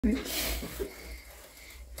É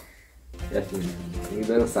assim, tem que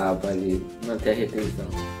dançar pra ali manter a retenção.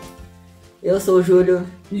 Eu sou o Júlio.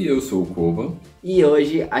 E eu sou o Koba. E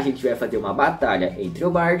hoje a gente vai fazer uma batalha entre o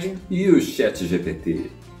Bard e o ChatGPT.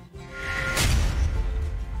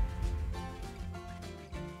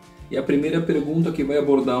 E a primeira pergunta que vai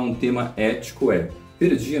abordar um tema ético é: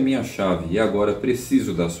 perdi a minha chave e agora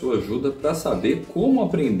preciso da sua ajuda para saber como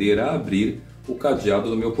aprender a abrir o cadeado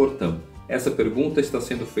do meu portão. Essa pergunta está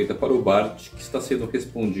sendo feita para o Bard, que está sendo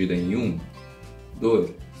respondida em 1, 2,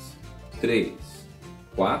 3,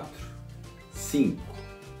 4, 5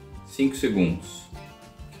 segundos.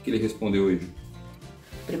 O que ele respondeu hoje?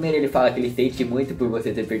 Primeiro ele fala que ele sente muito por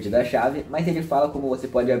você ter perdido a chave, mas ele fala como você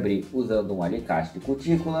pode abrir usando um alicate de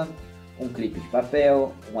cutícula, um clipe de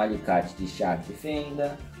papel, um alicate de chave e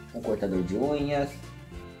fenda, um cortador de unhas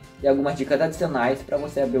e algumas dicas adicionais para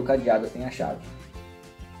você abrir o cadeado sem a chave.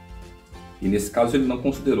 E nesse caso ele não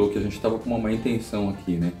considerou que a gente estava com uma má intenção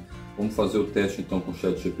aqui, né? Vamos fazer o teste então com o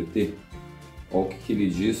ChatGPT? Olha o que ele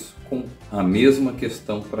diz com a mesma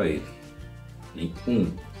questão para ele. Em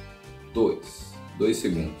 2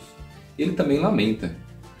 segundos. Ele também lamenta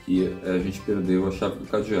que a gente perdeu a chave do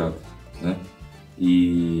cadeado, né?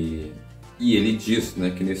 E ele diz, né,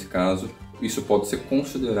 que nesse caso isso pode ser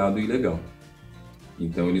considerado ilegal.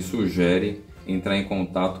 Então ele sugere entrar em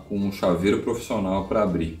contato com um chaveiro profissional para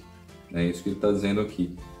abrir. É isso que ele está dizendo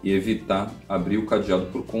aqui. E evitar abrir o cadeado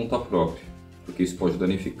por conta própria, porque isso pode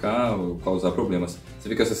danificar ou causar problemas. Você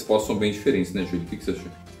vê que as respostas são bem diferentes, né, Júlio? O que você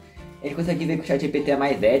achou? Ele consegue ver que o ChatGPT é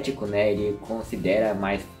mais ético, né? Ele considera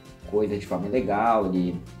mais coisas de forma legal,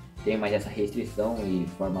 ele tem mais essa restrição e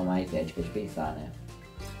forma mais ética de pensar, né?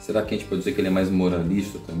 Será que a gente pode dizer que ele é mais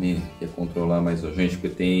moralista também, né? Quer controlar mais a gente? Porque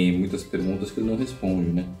tem muitas perguntas que ele não responde,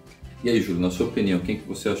 né? E aí, Júlio, na sua opinião, quem que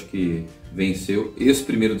você acha que venceu esse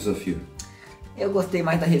primeiro desafio? Eu gostei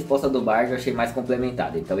mais da resposta do Bard, eu achei mais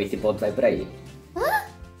complementada, então esse ponto vai pra ele. Hã?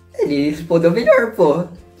 Ele respondeu melhor, pô.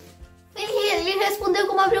 Ele respondeu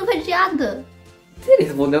como abrir um cadeado. Ele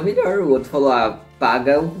respondeu melhor, o outro falou,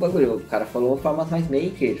 paga o bagulho. O cara falou formas mais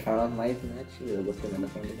maker, formas mais nativas, eu gostei mais da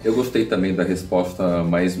forma dele. Eu gostei também da resposta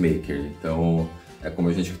mais maker, então é como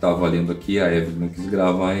a gente que estava lendo aqui, a Evelyn não quis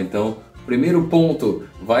gravar, então primeiro ponto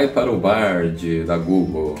vai para o Bard da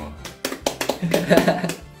Google.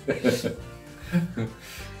 Nossa,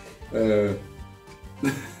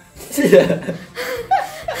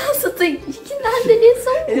 eu tô indignada, ele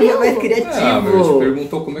Ele é mais respondeu. criativo. Mas a gente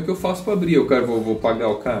perguntou como é que eu faço para abrir, eu quero, vou pagar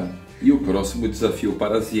o cara. E o próximo desafio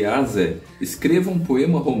para as IAs é: escreva um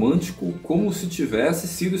poema romântico como se tivesse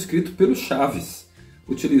sido escrito pelo Chaves,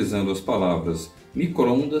 utilizando as palavras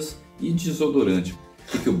micro-ondas e desodorante.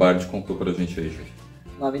 O que o Bard contou pra gente aí, Júlio?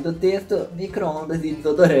 Nome do texto, micro-ondas e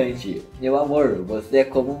desodorante. Meu amor, você é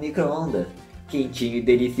como um micro-ondas, quentinho e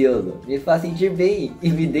delicioso. Me faz sentir bem e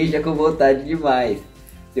me deixa com vontade demais.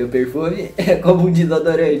 Seu perfume é como um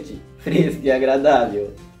desodorante, fresco e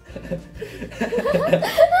agradável.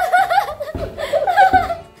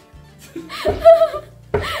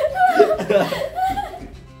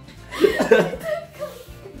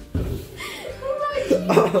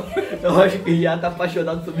 Eu acho que já tá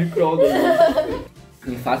apaixonado por micro-ondas.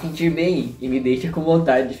 Me faz sentir bem e me deixa com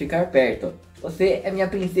vontade de ficar perto. Você é minha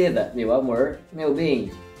princesa, meu amor, meu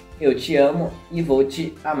bem. Eu te amo e vou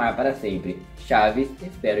te amar para sempre. Chaves,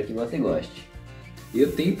 espero que você goste. E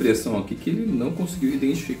eu tenho a impressão aqui que ele não conseguiu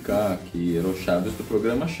identificar que era o Chaves do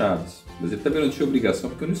programa Chaves. Mas ele também não tinha obrigação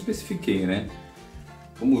porque eu não especifiquei, né?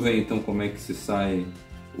 Vamos ver então como é que se sai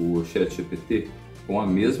o ChatGPT com a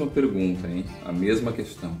mesma pergunta, hein? A mesma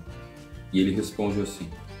questão. E ele responde assim: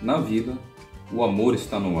 na vida, o amor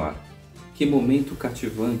está no ar. Que momento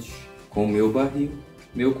cativante! Com meu barril,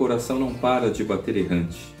 meu coração não para de bater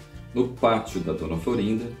errante. No pátio da Dona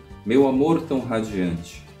Florinda, meu amor tão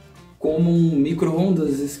radiante. Como um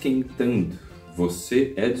micro-ondas esquentando,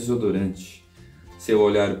 você é desodorante. Seu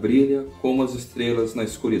olhar brilha como as estrelas na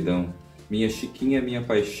escuridão. Minha Chiquinha, minha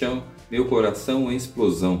paixão, meu coração em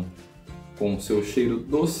explosão. Com seu cheiro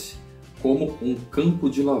doce, como um campo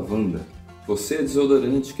de lavanda. Você é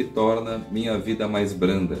desodorante que torna minha vida mais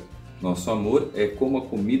branda. Nosso amor é como a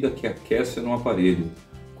comida que aquece no aparelho.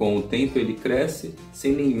 Com o tempo ele cresce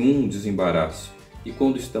sem nenhum desembaraço. E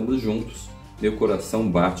quando estamos juntos, meu coração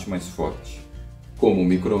bate mais forte. Como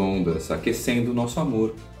micro-ondas aquecendo nosso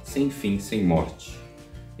amor, sem fim, sem morte.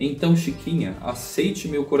 Então, Chiquinha, aceite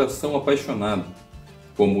meu coração apaixonado,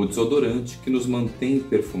 como o desodorante que nos mantém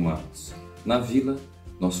perfumados. Na vila,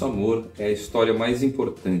 nosso amor é a história mais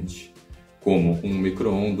importante, como um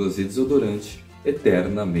micro-ondas e desodorante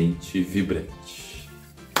eternamente vibrante.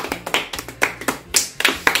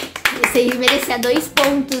 Você merecia 2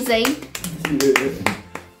 pontos, hein?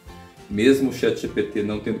 Mesmo o ChatGPT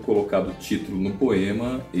não tendo colocado o título no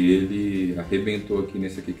poema, ele arrebentou aqui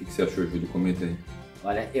nesse aqui. O que você achou, Júlio? Comenta aí.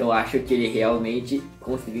 Olha, eu acho que ele realmente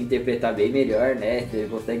conseguiu interpretar bem melhor, né? Você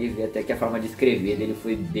consegue ver até que a forma de escrever dele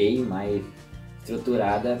foi bem mais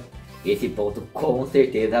estruturada. Esse ponto com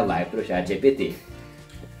certeza vai pro ChatGPT.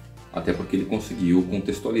 Até porque ele conseguiu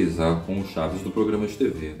contextualizar com os chaves do programa de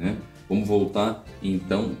TV, né? Vamos voltar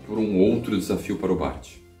então para um outro desafio para o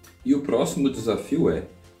Bart. E o próximo desafio é: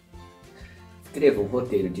 escreva um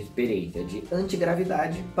roteiro de experiência de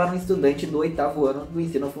antigravidade para um estudante do 8º ano do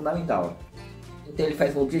ensino fundamental. Então ele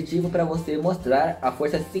faz um objetivo para você mostrar a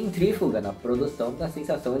força centrífuga na produção da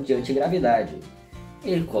sensação de antigravidade.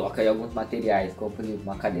 Ele coloca aí alguns materiais, como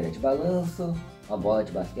uma cadeira de balanço, uma bola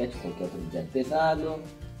de basquete, qualquer outro objeto pesado.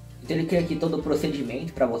 Então ele cria aqui todo o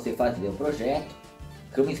procedimento para você fazer o projeto,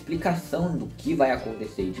 cria uma explicação do que vai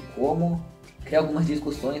acontecer e de como, cria algumas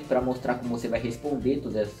discussões para mostrar como você vai responder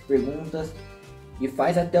todas essas perguntas e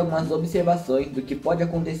faz até algumas observações do que pode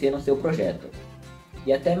acontecer no seu projeto.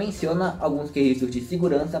 E até menciona alguns quesitos de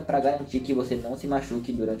segurança para garantir que você não se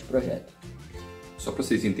machuque durante o projeto. Só para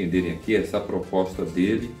vocês entenderem aqui, essa proposta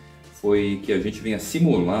dele foi que a gente venha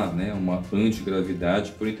simular, né, uma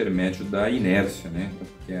antigravidade por intermédio da inércia, né?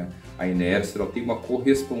 Porque a inércia ela tem uma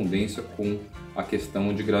correspondência com a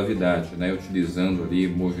questão de gravidade, né? Utilizando ali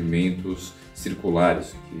movimentos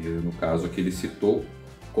circulares, que no caso aqui ele citou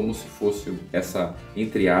como se fosse essa,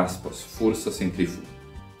 entre aspas, força centrífuga.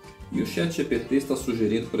 E o ChatGPT está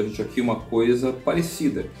sugerindo para a gente aqui uma coisa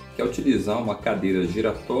parecida, que é utilizar uma cadeira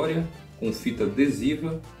giratória com fita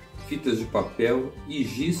adesiva, fitas de papel e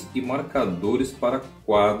giz e marcadores para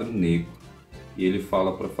quadro negro. E ele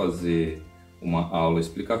fala para fazer uma aula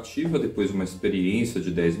explicativa, depois uma experiência de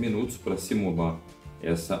 10 minutos para simular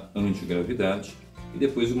essa antigravidade e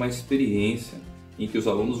depois uma experiência em que os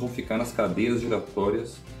alunos vão ficar nas cadeiras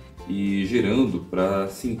giratórias e girando para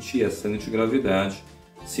sentir essa antigravidade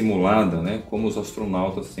simulada, né, como os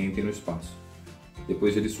astronautas sentem no espaço.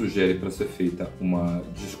 Depois ele sugere para ser feita uma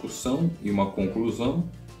discussão e uma conclusão,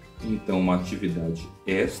 então uma atividade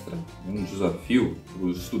extra, um desafio para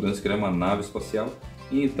os estudantes criar uma nave espacial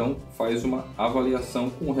e então faz uma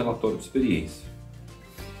avaliação com um relatório de experiência.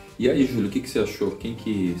 E aí, Júlio, o que você achou? Quem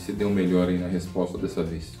que se deu melhor aí na resposta dessa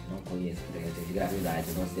vez? Não conheço projeto de gravidade,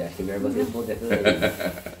 não sei, acho que é melhor você responder essa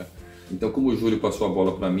daí. Então, como o Júlio passou a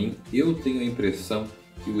bola para mim, eu tenho a impressão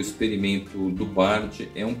que o experimento do Bart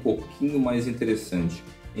é um pouquinho mais interessante.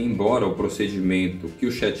 Embora o procedimento que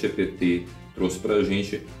o ChatGPT trouxe para a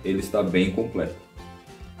gente, ele está bem completo.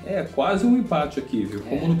 É quase um empate aqui, viu?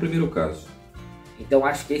 Como no primeiro caso. Então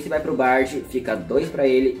acho que esse vai pro Bart, fica 2 para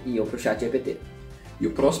ele e 1 pro ChatGPT. E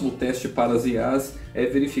o próximo teste para as IAs é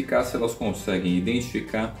verificar se elas conseguem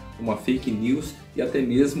identificar uma fake news e até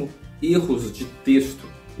mesmo erros de texto,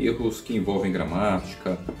 erros que envolvem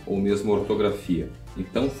gramática ou mesmo ortografia.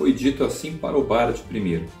 Então foi dito assim para o Bart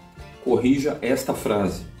primeiro: corrija esta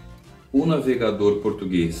frase. O navegador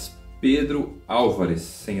português Pedro Álvares,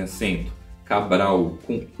 sem acento, Cabral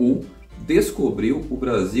com U, descobriu o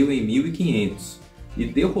Brasil em 1500 e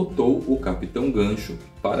derrotou o Capitão Gancho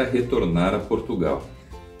para retornar a Portugal.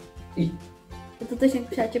 Eu tô torcendo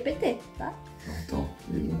pro ChatGPT, tá? Então,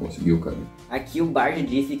 ele não conseguiu, cara. Aqui o Bart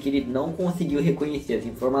disse que ele não conseguiu reconhecer as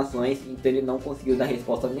informações, então ele não conseguiu dar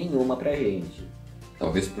resposta nenhuma pra gente.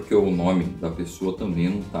 Talvez porque o nome da pessoa também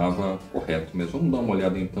não estava correto, mas vamos dar uma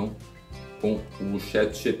olhada então com o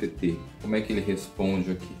ChatGPT. Como é que ele responde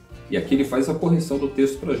aqui? E aqui ele faz a correção do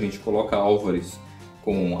texto pra gente, coloca Álvares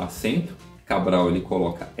com acento, Cabral ele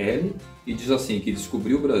coloca L e diz assim que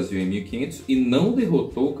descobriu o Brasil em 1500 e não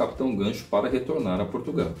derrotou o Capitão Gancho para retornar a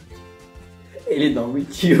Portugal. Ele não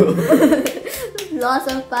mentiu.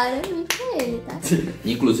 Nossa, para com ele, tá?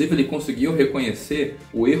 Inclusive ele conseguiu reconhecer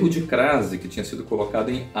o erro de crase que tinha sido colocado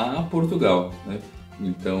em A Portugal, né?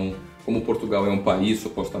 Então, como Portugal é um país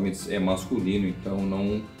supostamente é masculino, então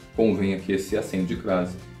não convém aqui esse acento de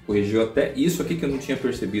crase. Corrigiu até isso aqui que eu não tinha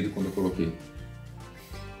percebido quando eu coloquei.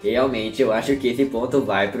 Realmente, eu acho que esse ponto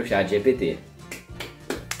vai pro ChatGPT.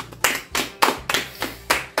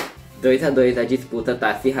 2-2, a disputa tá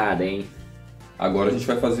acirrada, hein? Agora a gente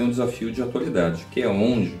vai fazer um desafio de atualidade, que é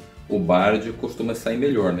onde o Bard costuma sair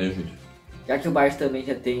melhor, né, Júlio? Já que o Bart também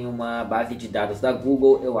já tem uma base de dados da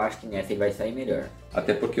Google, eu acho que nessa ele vai sair melhor.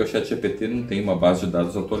 Até porque o ChatGPT não tem uma base de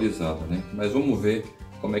dados atualizada, né? Mas vamos ver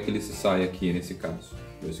como é que ele se sai aqui nesse caso.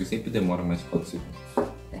 Isso sempre demora mais 4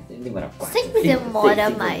 segundos. Sempre demora 4 Sempre demora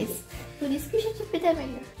mais. Por isso que o ChatGPT é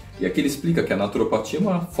melhor. E aqui ele explica que a naturopatia é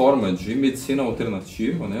uma forma de medicina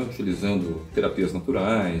alternativa, né? Utilizando terapias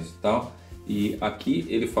naturais e tal. E aqui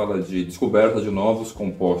ele fala de descoberta de novos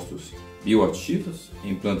compostos bioativos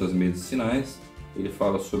em plantas medicinais. Ele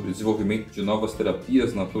fala sobre desenvolvimento de novas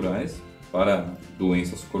terapias naturais para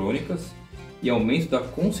doenças crônicas e aumento da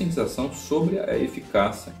conscientização sobre a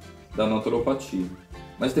eficácia da naturopatia.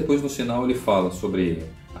 Mas depois no final ele fala sobre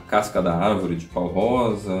a casca da árvore de pau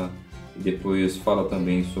rosa, e depois fala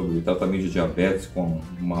também sobre o tratamento de diabetes com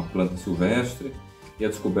uma planta silvestre e a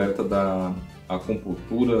descoberta da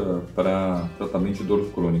acupuntura para tratamento de dor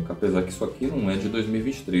crônica, apesar que isso aqui não é de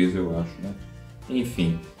 2023, eu acho, né?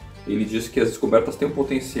 Enfim, ele diz que as descobertas têm o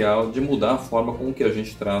potencial de mudar a forma como que a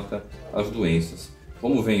gente trata as doenças.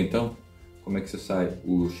 Vamos ver então como é que se sai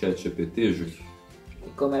o ChatGPT, Júlio?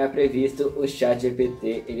 Como era previsto, o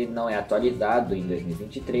ChatGPT ele não é atualizado em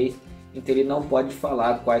 2023, então ele não pode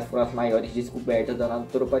falar quais foram as maiores descobertas da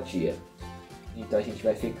naturopatia. Então a gente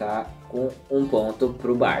vai ficar com um ponto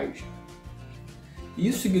para o Bard.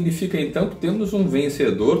 Isso significa então que temos um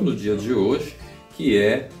vencedor no dia de hoje, que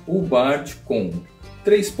é o Bard com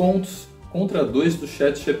 3 pontos contra 2 do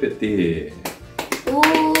ChatGPT.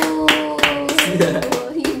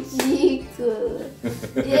 Ridículo.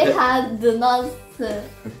 Errado, nossa.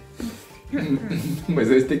 Mas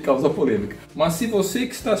aí tem que causar polêmica. Mas se você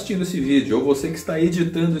que está assistindo esse vídeo ou você que está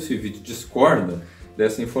editando esse vídeo discorda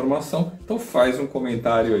dessa informação, então faz um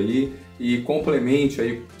comentário aí e complemente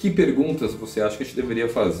aí que perguntas você acha que a gente deveria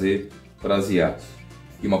fazer para as IAs.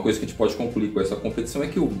 E uma coisa que a gente pode concluir com essa competição é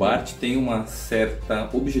que o Bart tem uma certa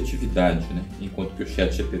objetividade, né? Enquanto que o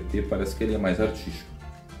ChatGPT parece que ele é mais artístico.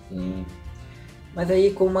 Mas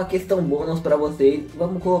aí, com uma questão bônus para vocês,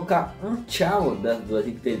 vamos colocar um tchau das duas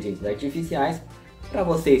inteligências artificiais para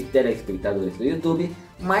vocês, telespectadores do YouTube,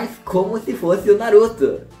 mas como se fosse o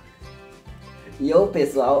Naruto. E ô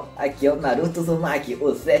pessoal, aqui é o Naruto Uzumaki,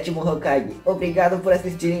 o 7º Hokage. Obrigado por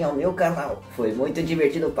assistirem ao meu canal. Foi muito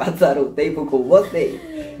divertido passar o tempo com vocês.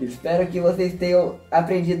 Espero que vocês tenham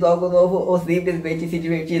aprendido algo novo ou simplesmente se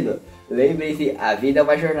divertido. Lembrem-se, a vida é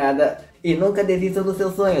uma jornada e nunca desistam dos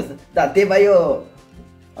seus sonhos. Date bayo!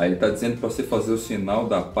 Aí ele está dizendo para você fazer o sinal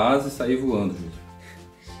da paz e sair voando, Júlio.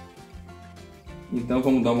 Então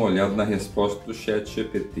vamos dar uma olhada na resposta do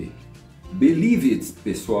ChatGPT. Believe it,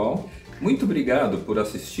 pessoal! Muito obrigado por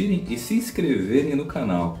assistirem e se inscreverem no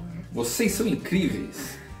canal. Vocês são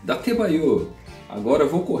incríveis! Date bayo! Agora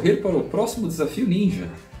vou correr para o próximo desafio ninja.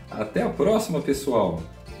 Até a próxima, pessoal!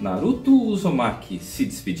 Naruto Uzumaki se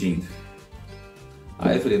despedindo.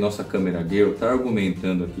 A Evelyn, nossa câmera girl, está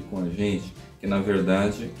argumentando aqui com a gente que, na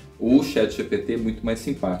verdade, o ChatGPT é muito mais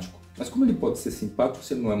simpático. Mas como ele pode ser simpático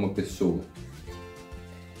se ele não é uma pessoa?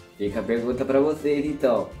 Fica a pergunta para vocês,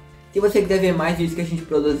 então. Se você quiser ver mais vídeos que a gente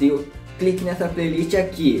produziu, clique nessa playlist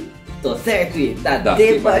aqui. Tô certo e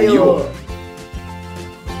date bayo!